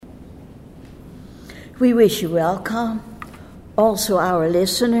We wish you welcome. Also, our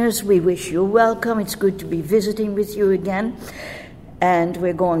listeners, we wish you welcome. It's good to be visiting with you again. And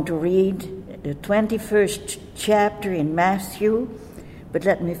we're going to read the 21st chapter in Matthew. But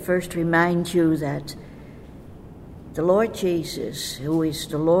let me first remind you that the Lord Jesus, who is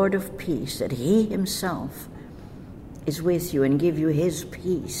the Lord of peace, that he himself is with you and give you his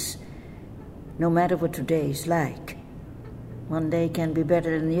peace, no matter what today is like. One day can be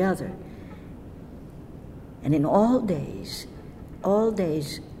better than the other. And in all days,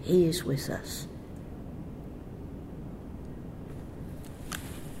 he is with us.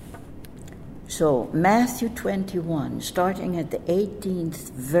 So, Matthew 21, starting at the 18th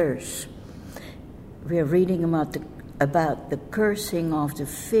verse, we are reading about the cursing of the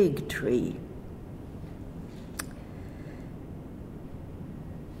fig tree.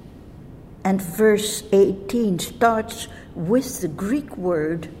 And verse 18 starts with the Greek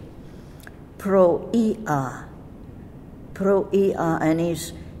word proia, and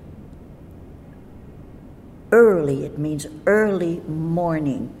is early. It means early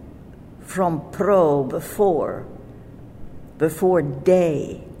morning. From pro, before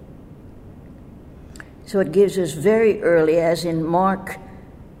day. So it gives us very early, as in Mark,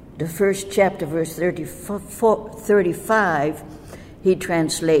 the first chapter, verse 35, he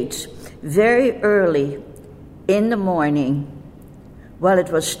translates, very early in the morning, while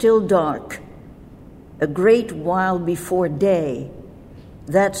it was still dark, a great while before day.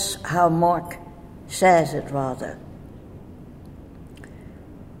 That's how Mark says it, rather.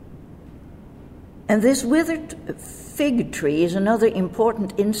 And this withered fig tree is another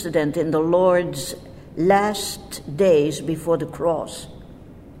important incident in the Lord's last days before the cross.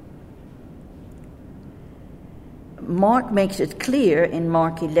 Mark makes it clear in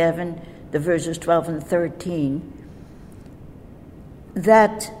Mark 11, the verses 12 and 13,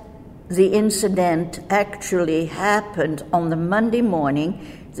 that the incident actually happened on the Monday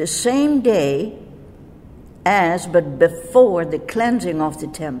morning, the same day as, but before, the cleansing of the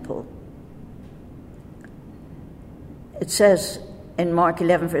temple. It says in Mark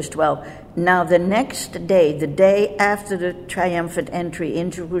 11, verse 12, now the next day, the day after the triumphant entry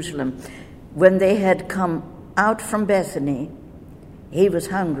in Jerusalem, when they had come out from Bethany, he was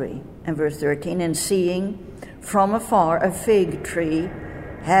hungry. And verse 13, and seeing from afar a fig tree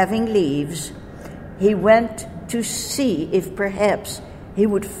having leaves, he went to see if perhaps he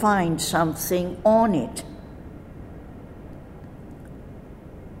would find something on it.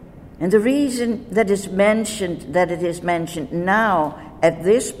 And the reason that it is mentioned now at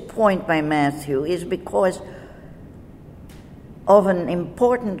this point by Matthew is because of an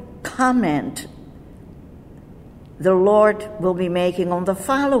important comment the Lord will be making on the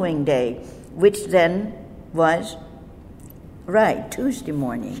following day, which then was, Tuesday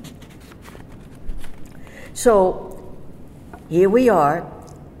morning. So, here we are.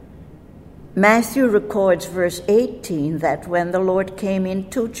 Matthew records verse 18 that when the Lord came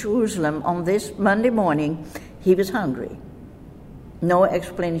into Jerusalem on this Monday morning, he was hungry. No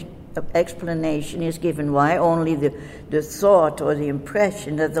explanation is given why, only the thought or the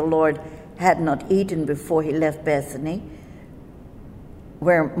impression that the Lord had not eaten before he left Bethany,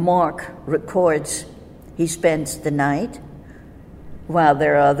 where Mark records he spends the night, while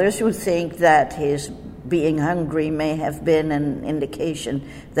there are others who think that his being hungry may have been an indication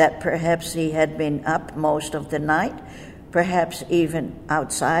that perhaps he had been up most of the night, perhaps even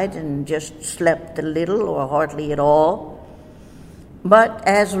outside and just slept a little or hardly at all. But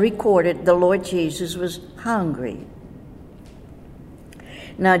as recorded, the Lord Jesus was hungry.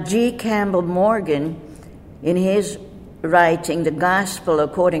 Now, G. Campbell Morgan, in his writing, The Gospel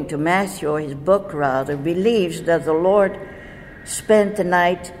According to Matthew, or his book rather, believes that the Lord spent the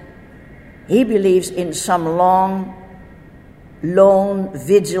night, he believes, in some long, lone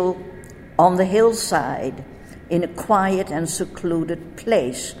vigil on the hillside in a quiet and secluded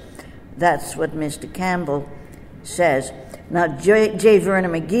place. That's what Mr. Campbell says. Now, J.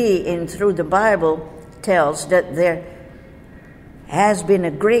 Vernon McGee, in Through the Bible, tells that there has been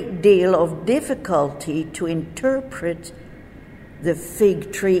a great deal of difficulty to interpret the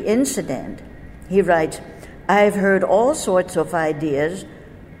fig tree incident. He writes, I've heard all sorts of ideas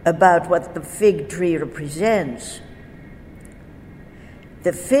about what the fig tree represents.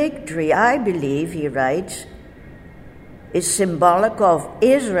 The fig tree, I believe, he writes, is symbolic of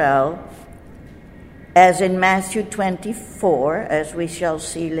Israel, as in Matthew 24, as we shall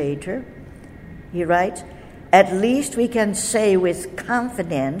see later. He writes, at least we can say with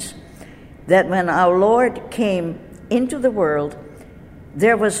confidence that when our Lord came into the world,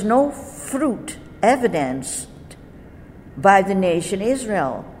 there was no fruit evidenced by the nation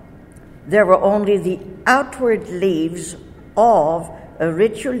Israel. There were only the outward leaves of a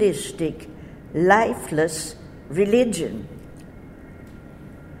ritualistic, lifeless religion.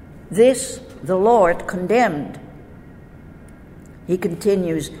 This the Lord condemned. He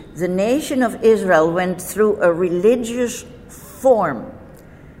continues, the nation of Israel went through a religious form,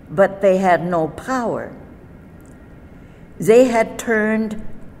 but they had no power. They had turned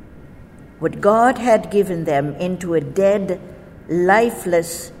what God had given them into a dead,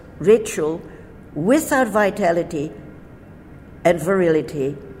 lifeless ritual without vitality and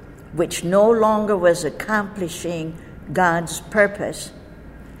virility, which no longer was accomplishing God's purpose.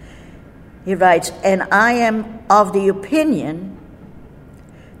 He writes, and I am of the opinion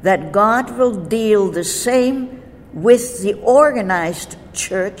that God will deal the same with the organized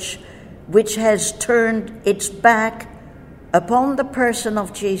church, which has turned its back upon the person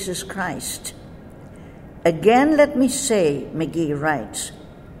of Jesus Christ. Again, let me say, McGee writes,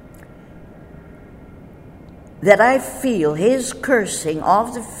 that I feel his cursing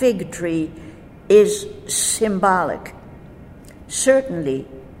of the fig tree is symbolic. Certainly,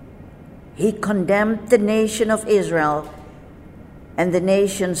 he condemned the nation of Israel, and the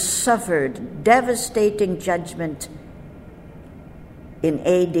nation suffered devastating judgment in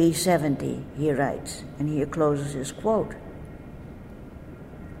AD 70, he writes, and here closes his quote.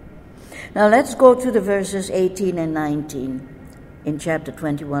 Now let's go to the verses 18 and 19 in chapter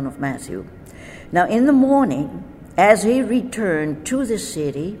 21 of Matthew. Now in the morning, as he returned to the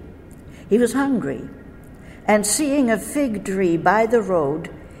city, he was hungry, and seeing a fig tree by the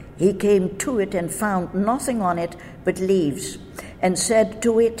road, he came to it and found nothing on it but leaves, and said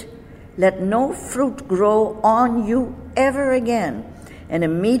to it, let no fruit grow on you ever again. And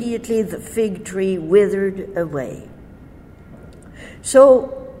immediately the fig tree withered away.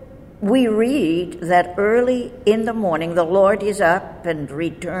 So we read that early in the morning the Lord is up and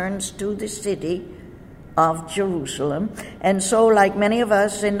returns to the city of Jerusalem. And so, like many of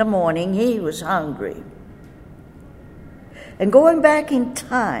us in the morning, he was hungry. And going back in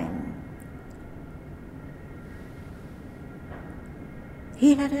time,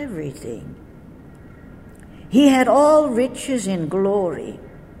 he had everything. He had all riches in glory,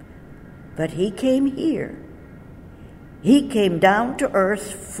 but he came here. He came down to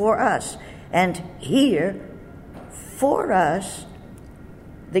earth for us, and here, for us,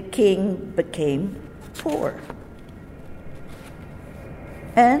 the king became poor.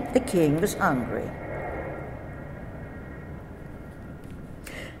 And the king was hungry.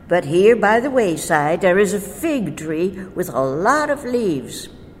 But here by the wayside there is a fig tree with a lot of leaves.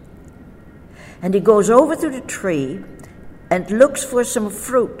 And he goes over to the tree and looks for some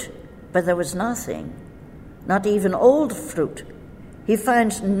fruit, but there was nothing, not even old fruit. He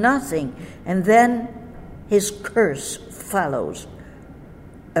finds nothing, and then his curse follows,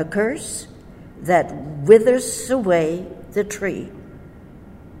 a curse that withers away the tree.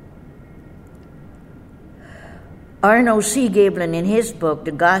 Arno C. Gaebelen, in his book,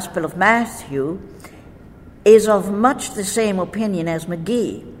 The Gospel of Matthew, is of much the same opinion as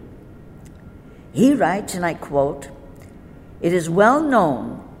McGee. He writes, and I quote, it is well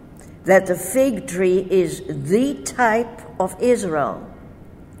known that the fig tree is the type of Israel.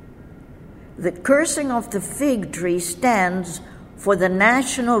 The cursing of the fig tree stands for the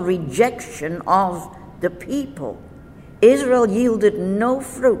national rejection of the people. Israel yielded no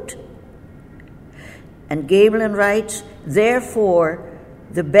fruit. And Gaebelen writes, therefore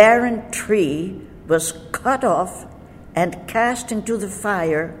the barren tree was cut off and cast into the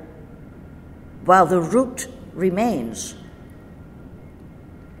fire while the root remains.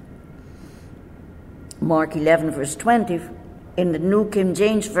 Mark 11, verse 20, in the New King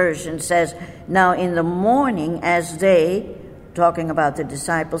James Version says, now in the morning as they, talking about the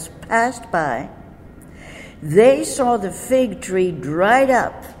disciples, passed by, they saw the fig tree dried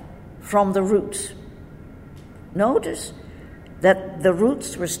up from the roots. Notice that the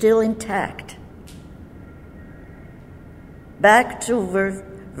roots were still intact. Back to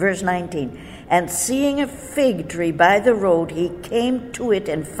verse 19. And seeing a fig tree by the road, he came to it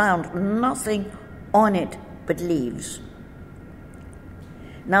and found nothing on it but leaves.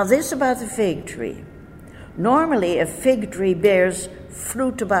 Now this about the fig tree. Normally a fig tree bears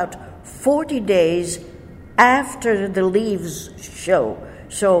fruit about 40 days after the leaves show.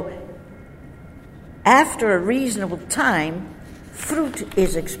 So after a reasonable time, fruit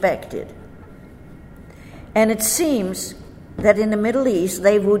is expected. And it seems that in the Middle East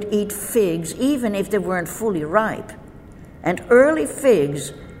they would eat figs even if they weren't fully ripe. And early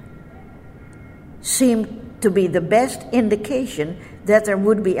figs seem to be the best indication that there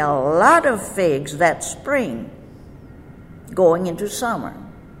would be a lot of figs that spring going into summer.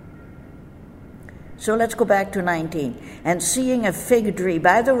 So let's go back to 19. And seeing a fig tree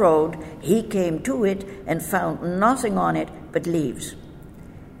by the road, he came to it and found nothing on it but leaves,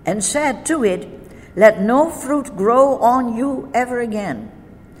 and said to it, let no fruit grow on you ever again.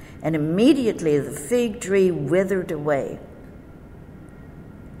 And immediately the fig tree withered away.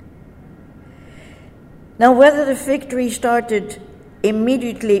 Now, whether the fig tree started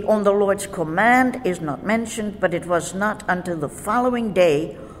immediately on the Lord's command is not mentioned, but it was not until the following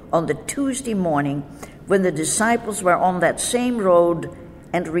day, on the Tuesday morning, when the disciples were on that same road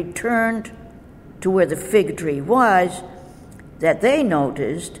and returned to where the fig tree was, that they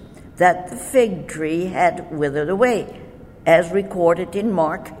noticed that the fig tree had withered away, as recorded in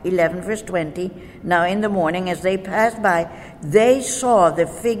Mark 11, verse 20. Now in the morning, as they passed by, they saw the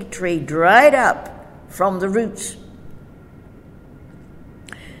fig tree dried up from the roots.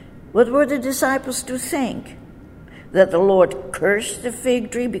 What were the disciples to think? That the Lord cursed the fig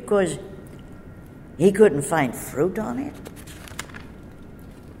tree because he couldn't find fruit on it?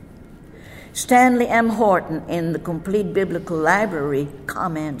 Stanley M. Horton, in the Complete Biblical Library,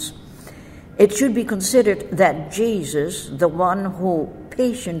 comments, it should be considered that Jesus, the one who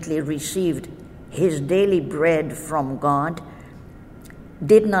patiently received his daily bread from God,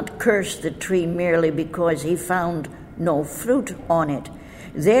 did not curse the tree merely because he found no fruit on it.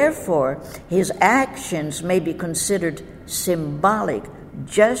 Therefore, his actions may be considered symbolic,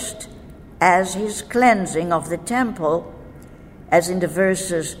 just as his cleansing of the temple, as in the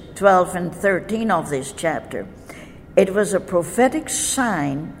verses 12 and 13 of this chapter. It was a prophetic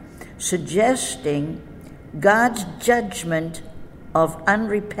sign suggesting God's judgment of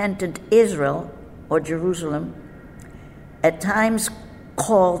unrepentant Israel, or Jerusalem, at times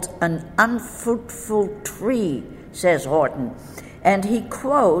called an unfruitful tree, says Horton. And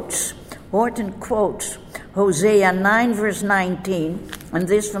Horton quotes Hosea 9, verse 19, and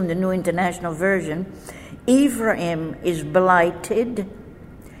this from the New International Version. Ephraim is blighted,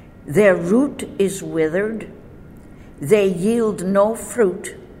 their root is withered, they yield no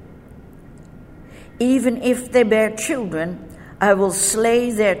fruit. Even if they bear children, I will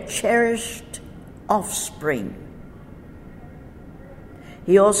slay their cherished offspring.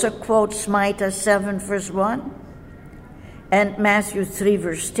 He also quotes Micah 7, verse 1, and Matthew 3,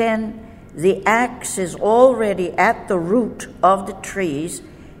 verse 10, the axe is already at the root of the trees,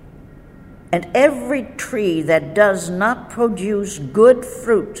 and every tree that does not produce good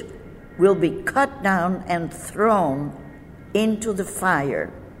fruit will be cut down and thrown into the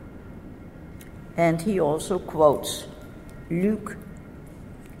fire. And he also quotes Luke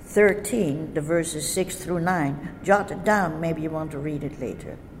 13, the verses 6 through 9. Jot it down, maybe you want to read it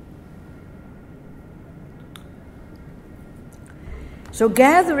later. So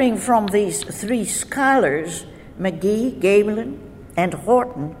gathering from these three scholars, McGee, Gamelin, and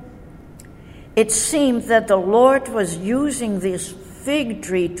Horton, it seemed that the Lord was using this fig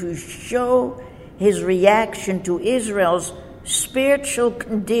tree to show his reaction to Israel's spiritual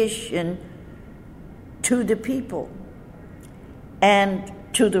condition to the people and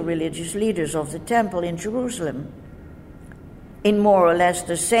to the religious leaders of the temple in Jerusalem, in more or less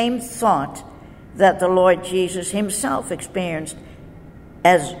the same thought that the Lord Jesus himself experienced,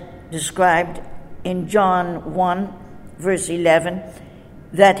 as described in John 1, verse 11,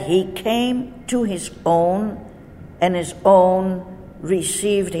 that he came to his own, and his own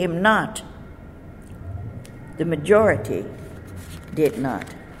received him not. The majority did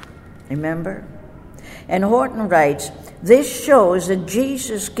not. Remember? And Horton writes, this shows that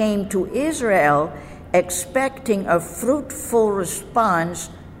Jesus came to Israel expecting a fruitful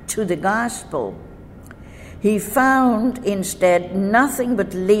response to the gospel. He found instead nothing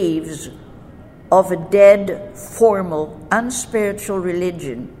but leaves of a dead, formal, unspiritual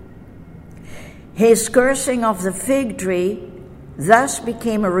religion. His cursing of the fig tree thus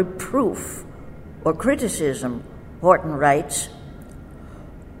became a reproof or criticism, Horton writes,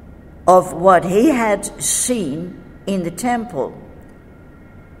 of what he had seen in the temple,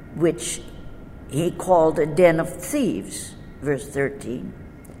 which he called a den of thieves, verse 13,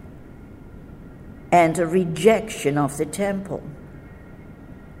 and a rejection of the temple.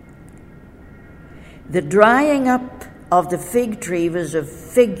 The drying up of the fig tree was a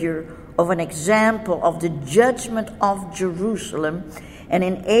figure of an example of the judgment of Jerusalem, and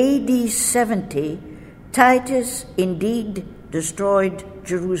in AD 70, Titus indeed destroyed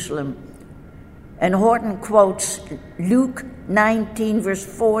Jerusalem. And Horton quotes Luke 19, verse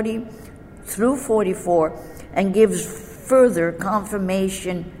 40 through 44, and gives further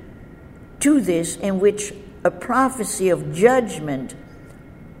confirmation to this, in which a prophecy of judgment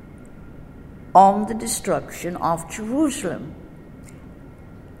on the destruction of Jerusalem.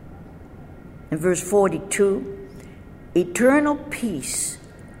 in verse 42, eternal peace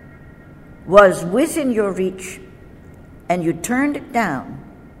was within your reach, and you turned it down.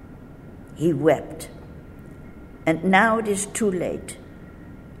 He wept. And now it is too late.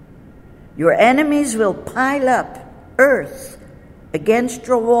 Your enemies will pile up earth against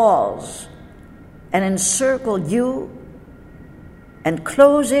your walls and encircle you and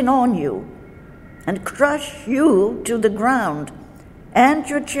close in on you and crush you to the ground and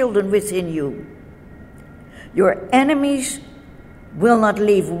your children within you. Your enemies will not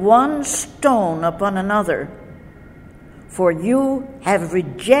leave one stone upon another, for you have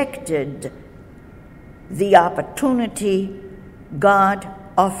rejected the opportunity God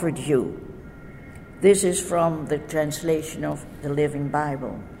offered you. This is from the translation of the Living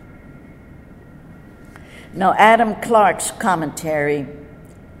Bible. Now, Adam Clarke's commentary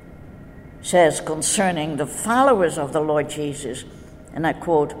says concerning the followers of the Lord Jesus, and I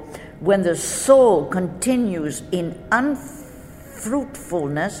quote, when the soul continues in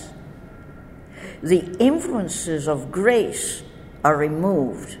unfruitfulness, the influences of grace are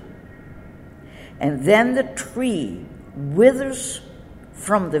removed, and then the tree withers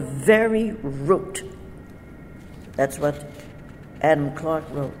from the very root. That's what Adam Clarke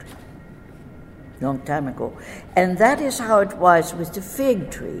wrote a long time ago. And that is how it was with the fig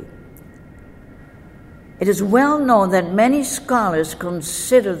tree. It is well known that many scholars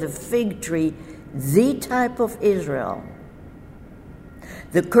consider the fig tree the type of Israel.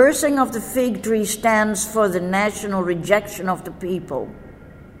 The cursing of the fig tree stands for the national rejection of the people.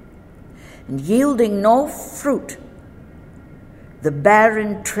 And yielding no fruit, the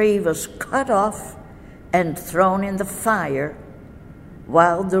barren tree was cut off and thrown in the fire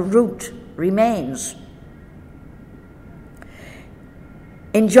while the root remains.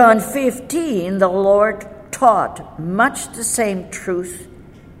 In John 15, the Lord taught much the same truth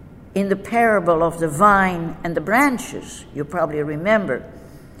in the parable of the vine and the branches. You probably remember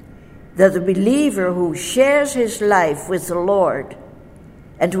that the believer who shares his life with the Lord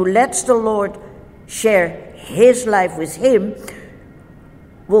and who lets the Lord share his life with him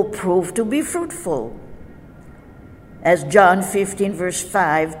will prove to be fruitful. As John 15, verse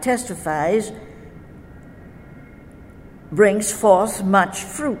 5 testifies, brings forth much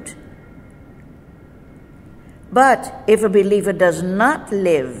fruit. But if a believer does not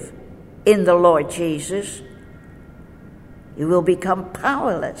live in the Lord Jesus, he will become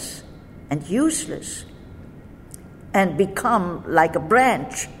powerless and useless and become like a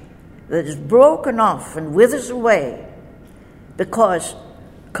branch that is broken off and withers away, because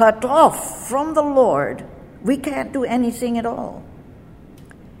cut off from the Lord, we can't do anything at all.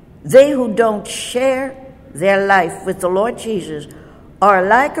 They who don't share their life with the Lord Jesus are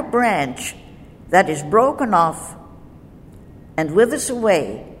like a branch that is broken off and withers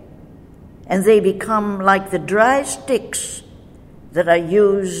away, and they become like the dry sticks that are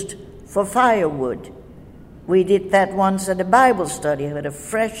used for firewood. We did that once at a Bible study. I had a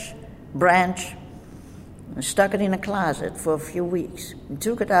fresh branch and stuck it in a closet for a few weeks and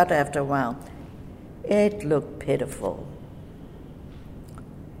took it out after a while. It looked pitiful.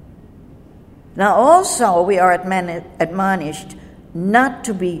 Now also we are admonished not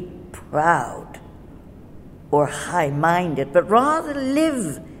to be proud or high-minded, but rather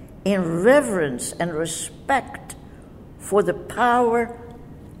live in reverence and respect for the power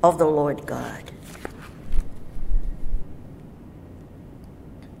of the Lord God.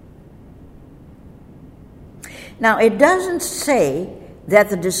 Now, it doesn't say that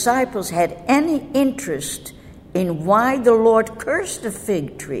the disciples had any interest in why the Lord cursed the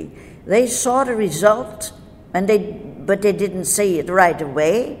fig tree. They saw the result, but they didn't see it right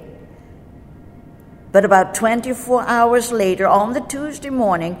away. But about 24 hours later, on the Tuesday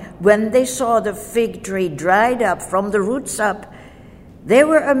morning, when they saw the fig tree dried up from the roots up, they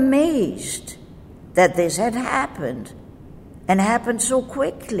were amazed that this had happened, and happened so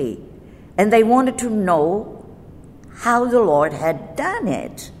quickly. And they wanted to know how the Lord had done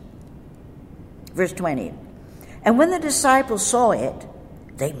it. Verse 20. And when the disciples saw it,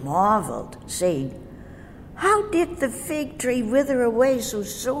 they marveled, saying, "How did the fig tree wither away so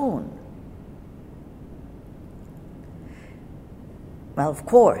soon?" Well, of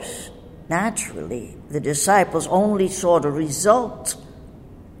course, naturally, the disciples only saw the result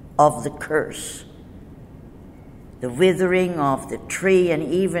of the curse, the withering of the tree, and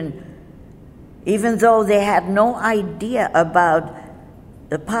even though they had no idea about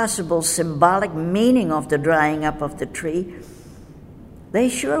the possible symbolic meaning of the drying up of the tree, they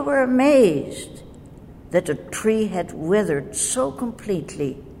sure were amazed that the tree had withered so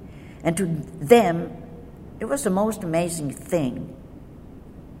completely. And to them, it was the most amazing thing.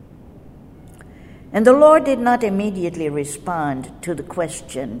 And the Lord did not immediately respond to the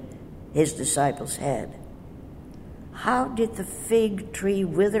question his disciples had. How did the fig tree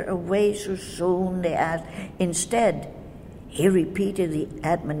wither away so soon? They asked. Instead, he repeated the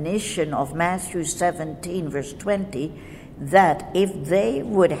admonition of Matthew 17, verse 20, that if they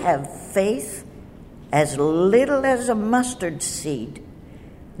would have faith as little as a mustard seed,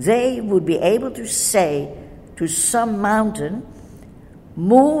 they would be able to say to some mountain,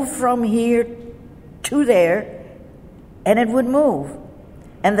 move from here to there, and it would move,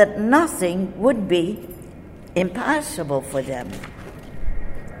 and that nothing would be impossible for them.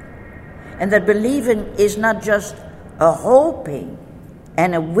 And that believing is not just a hoping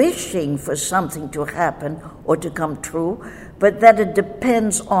and a wishing for something to happen or to come true, but that it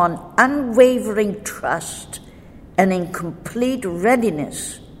depends on unwavering trust and in complete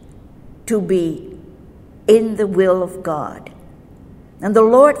readiness to be in the will of God. And the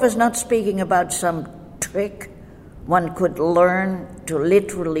Lord was not speaking about some trick one could learn to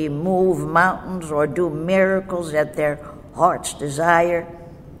literally move mountains or do miracles at their heart's desire.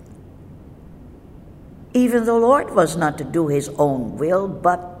 Even the Lord was not to do his own will,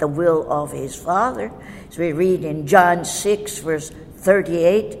 but the will of his Father. As we read in John 6, verse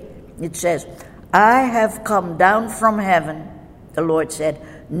 38, it says, I have come down from heaven, the Lord said,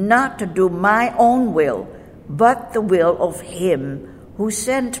 not to do my own will, but the will of him who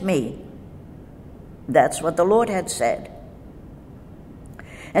sent me. That's what the Lord had said.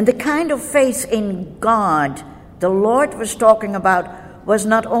 And the kind of faith in God the Lord was talking about was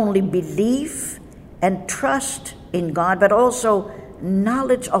not only belief and trust in God, but also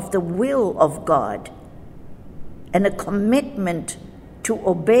knowledge of the will of God and a commitment to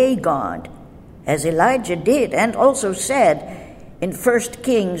obey God, as Elijah did and also said in 1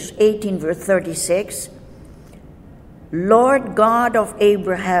 Kings 18, verse 36, Lord God of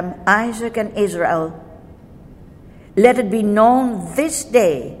Abraham, Isaac, and Israel, let it be known this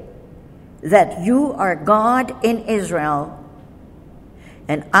day that you are God in Israel,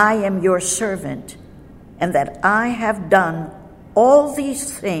 and I am your servant, and that I have done all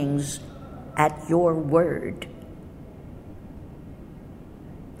these things at your word.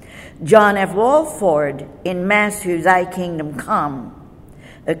 John F. Walford, in Matthew, Thy Kingdom Come,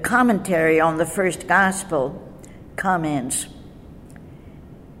 a commentary on the first gospel, comments,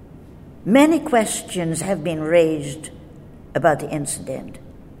 many questions have been raised about the incident,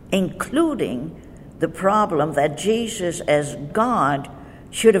 including the problem that Jesus, as God,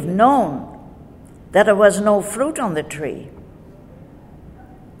 should have known that there was no fruit on the tree.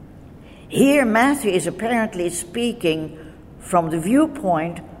 Here, Matthew is apparently speaking from the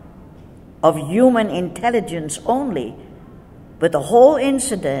viewpoint of human intelligence only, but the whole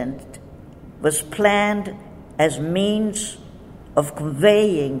incident was planned as means of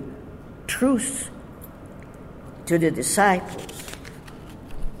conveying truth to the disciples.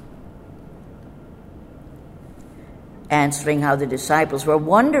 Answering how the disciples were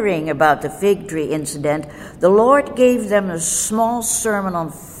wondering about the fig tree incident, the Lord gave them a small sermon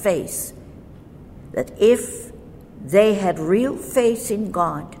on faith, that if they had real faith in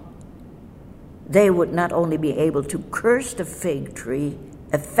God, they would not only be able to curse the fig tree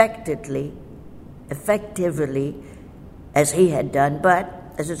effectively, as he had done, but,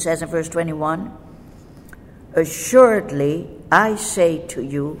 as it says in verse 21, assuredly I say to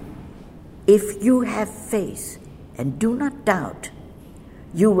you, if you have faith and do not doubt,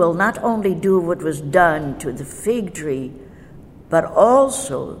 you will not only do what was done to the fig tree, but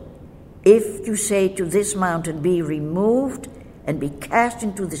also if you say to this mountain, be removed and be cast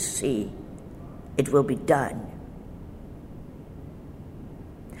into the sea, it will be done.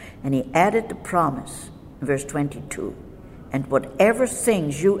 And he added the promise, verse 22, and whatever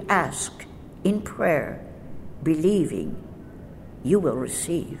things you ask in prayer, believing, you will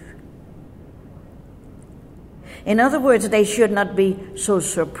receive. In other words, they should not be so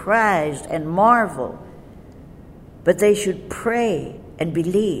surprised and marvel, but they should pray and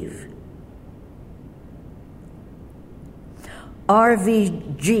believe.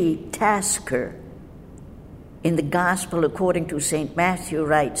 R.V.G. Tasker, in the Gospel according to St. Matthew,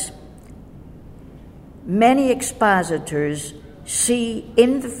 writes, many expositors see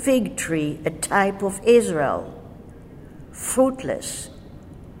in the fig tree a type of Israel, fruitless,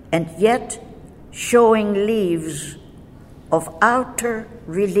 and yet showing leaves of outer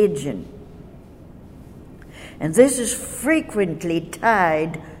religion. And this is frequently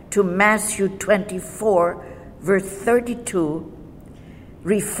tied to Matthew 24, verse 32,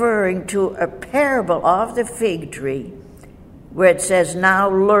 referring to a parable of the fig tree, where it says, now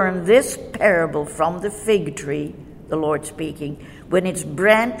learn this parable from the fig tree, the Lord speaking, when its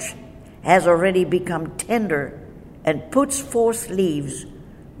branch has already become tender and puts forth leaves,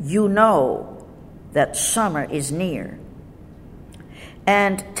 you know that summer is near.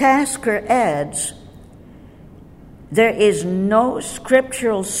 And Tasker adds, there is no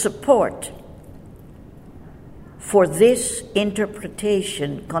scriptural support for this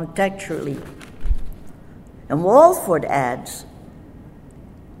interpretation contextually. And Walford adds,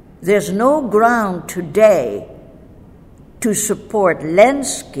 there's no ground today to support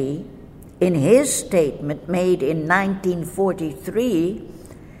Lenski in his statement made in 1943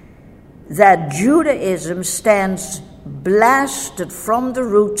 that Judaism stands blasted from the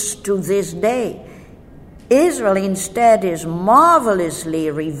roots to this day. Israel instead is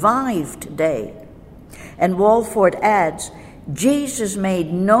marvelously revived today. And Walford adds, Jesus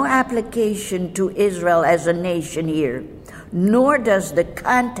made no application to Israel as a nation here, nor does the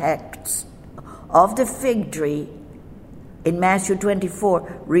context of the fig tree in Matthew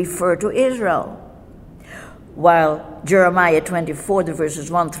 24 refer to Israel, while Jeremiah 24, the verses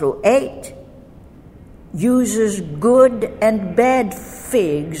 1 through 8, uses good and bad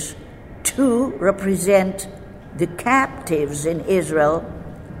figs to represent the captives in Israel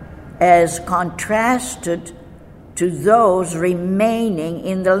as contrasted to those remaining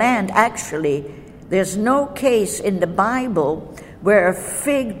in the land. Actually, there's no case in the Bible where a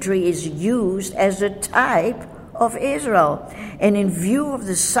fig tree is used as a type of Israel. And in view of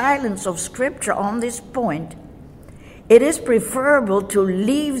the silence of Scripture on this point, it is preferable to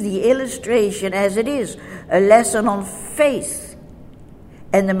leave the illustration as it is, a lesson on faith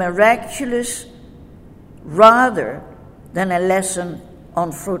and the miraculous, rather than a lesson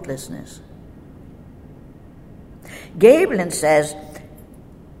on fruitlessness. Gaebelin says,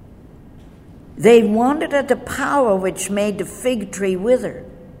 they wondered at the power which made the fig tree wither.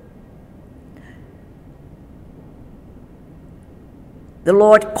 The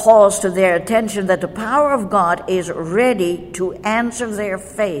Lord calls to their attention that the power of God is ready to answer their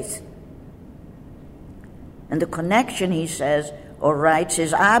faith. And the connection, he says, or writes,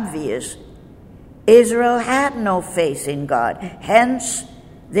 is obvious. Israel had no faith in God, hence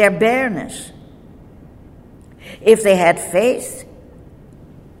their bareness. If they had faith,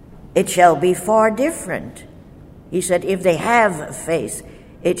 it shall be far different. He said, if they have faith,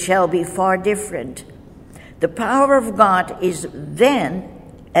 it shall be far different. The power of God is then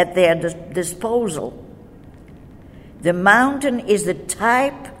at their disposal. The mountain is the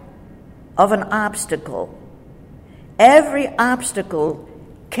type of an obstacle. Every obstacle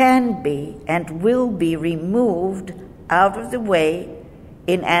can be and will be removed out of the way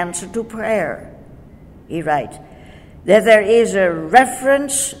in answer to prayer. He writes that there is a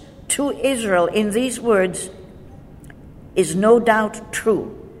reference to Israel in these words is no doubt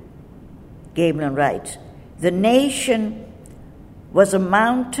true. Gaebelin writes, the nation was a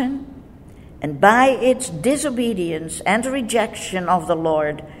mountain, and by its disobedience and rejection of the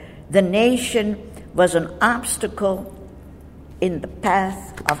Lord, the nation was an obstacle in the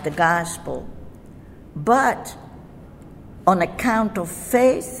path of the gospel. But on account of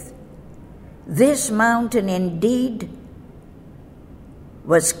faith, this mountain indeed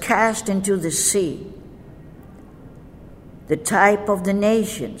was cast into the sea, the type of the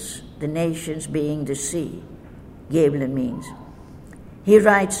nations being the sea. Gaebelin means. He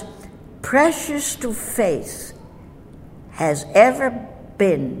writes, precious to faith has ever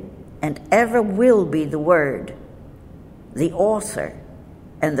been and ever will be the word, the author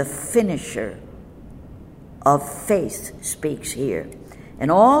and the finisher of faith speaks here. And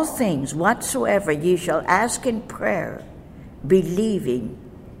all things whatsoever ye shall ask in prayer, believing,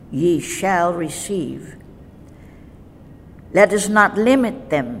 ye shall receive. Let us not limit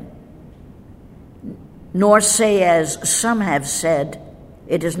them, nor say, as some have said,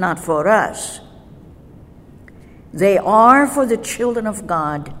 it is not for us. They are for the children of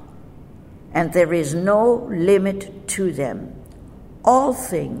God, and there is no limit to them. All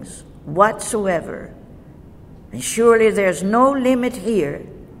things whatsoever. And surely there's no limit here.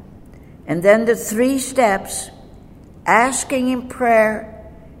 And then the 3 steps, asking in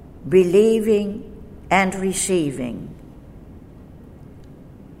prayer, believing, and receiving.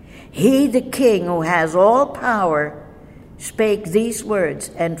 He, the King, who has all power, spake these words,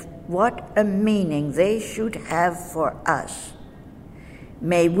 and what a meaning they should have for us.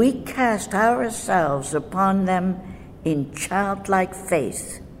 May we cast ourselves upon them in childlike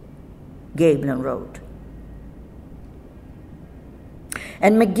faith, Gaebelin wrote.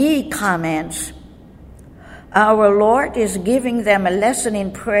 And McGee comments, our Lord is giving them a lesson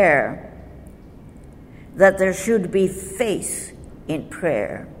in prayer, that there should be faith in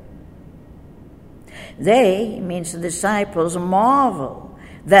prayer. They, means the disciples, marvel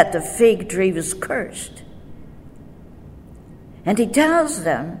that the fig tree was cursed. And he tells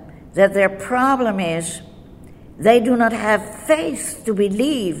them that their problem is they do not have faith to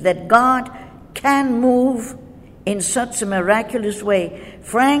believe that God can move in such a miraculous way.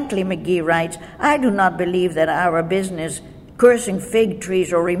 Frankly, McGee writes, I do not believe that our business cursing fig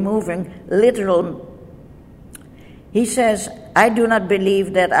trees or removing literal. He says, I do not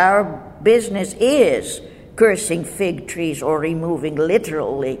believe that our business is cursing fig trees or removing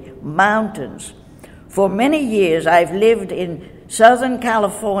literally mountains. For many years I've lived in Southern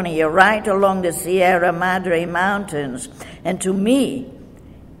California, right along the Sierra Madre Mountains, and to me,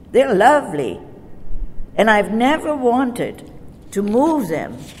 they're lovely, and I've never wanted to move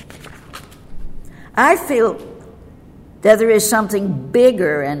them. I feel that there is something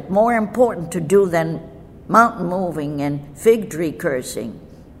bigger and more important to do than mountain moving and fig tree cursing,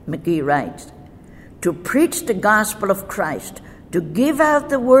 McGee writes. To preach the gospel of Christ, to give out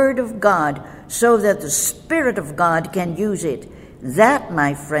the word of God so that the Spirit of God can use it. That,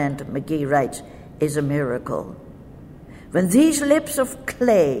 my friend, McGee writes, is a miracle. When these lips of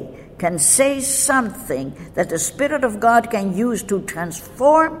clay can say something that the Spirit of God can use to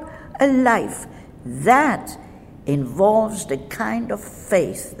transform a life, that involves the kind of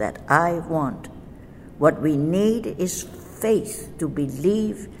faith that I want. What we need is faith to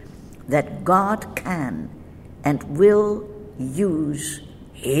believe that God can and will use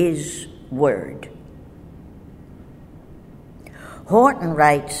His word. Horton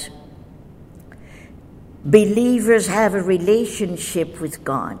writes, believers have a relationship with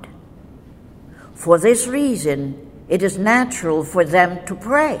God. For this reason, it is natural for them to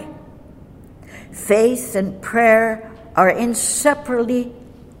pray. Faith and prayer are inseparably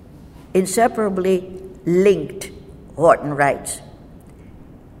linked, Horton writes.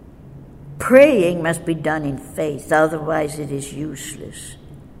 Praying must be done in faith, otherwise it is useless.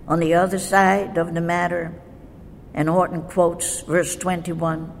 On the other side of the matter, and Horton quotes verse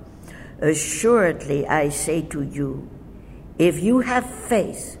 21, assuredly I say to you, if you have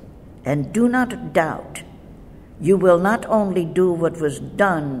faith and do not doubt, you will not only do what was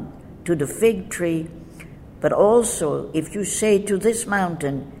done to the fig tree, but also if you say to this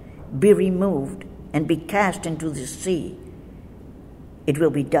mountain, be removed and be cast into the sea, it will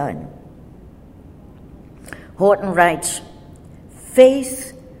be done. Horton writes,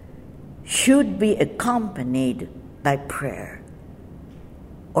 faith should be accompanied by prayer,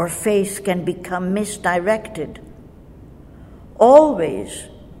 or faith can become misdirected. Always,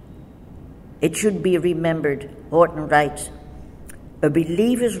 it should be remembered, Horton writes, a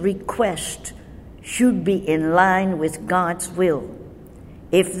believer's request should be in line with God's will.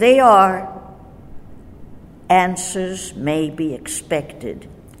 If they are, answers may be expected.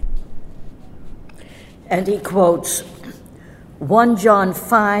 And he quotes 1 John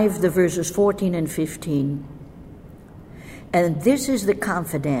 5, the verses 14 and 15. And this is the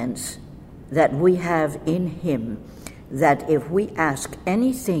confidence that we have in him, that if we ask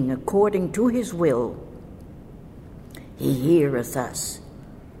anything according to his will, he heareth us.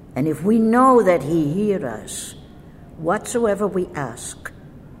 And if we know that he hear us, whatsoever we ask,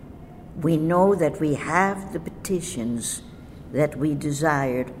 we know that we have the petitions that we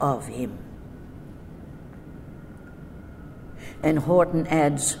desired of him. And Horton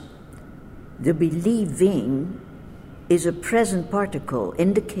adds, the believing is a present particle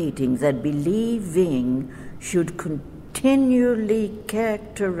indicating that believing should continually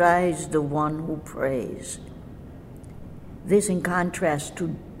characterize the one who prays. This in contrast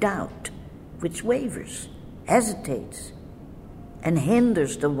to doubt, which wavers, hesitates, and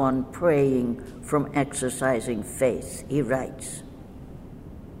hinders the one praying from exercising faith, he writes.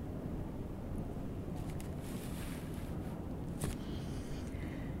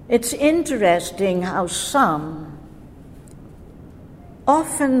 It's interesting how some,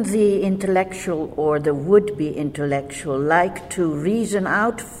 often the intellectual or the would-be intellectual, like to reason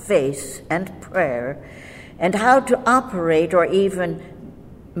out faith and prayer and how to operate or even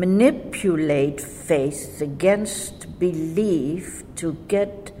manipulate faith against belief to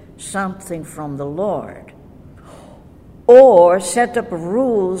get something from the Lord, or set up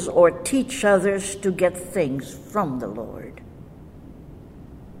rules or teach others to get things from the Lord.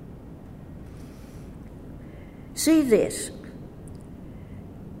 See this.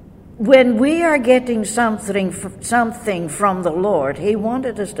 When we are getting something from the Lord, he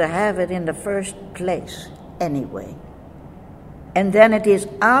wanted us to have it in the first place anyway. And then it is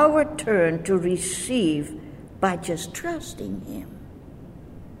our turn to receive by just trusting him.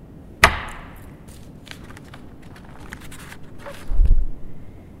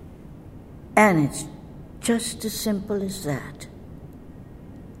 And it's just as simple as that.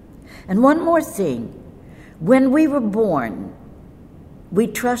 And one more thing. When we were born, we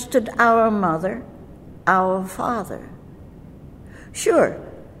trusted our mother, our father. Sure,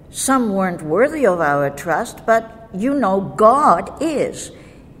 some weren't worthy of our trust, but you know God is.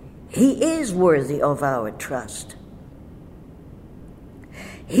 He is worthy of our trust.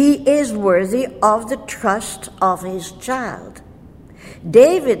 He is worthy of the trust of his child.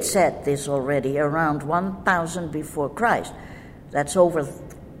 David said this already around 1000 before Christ. That's over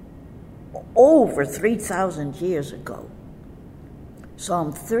 3,000 years ago.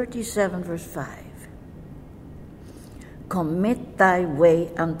 Psalm 37, verse 5. Commit thy way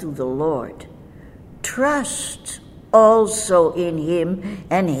unto the Lord. Trust also in him,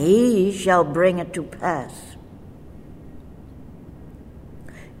 and he shall bring it to pass.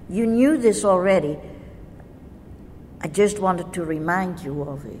 You knew this already. I just wanted to remind you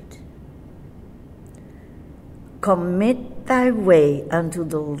of it. Commit thy way unto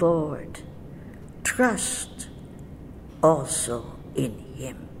the Lord. Trust also in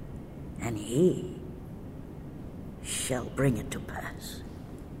him, and he shall bring it to pass.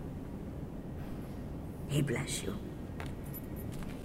 He bless you.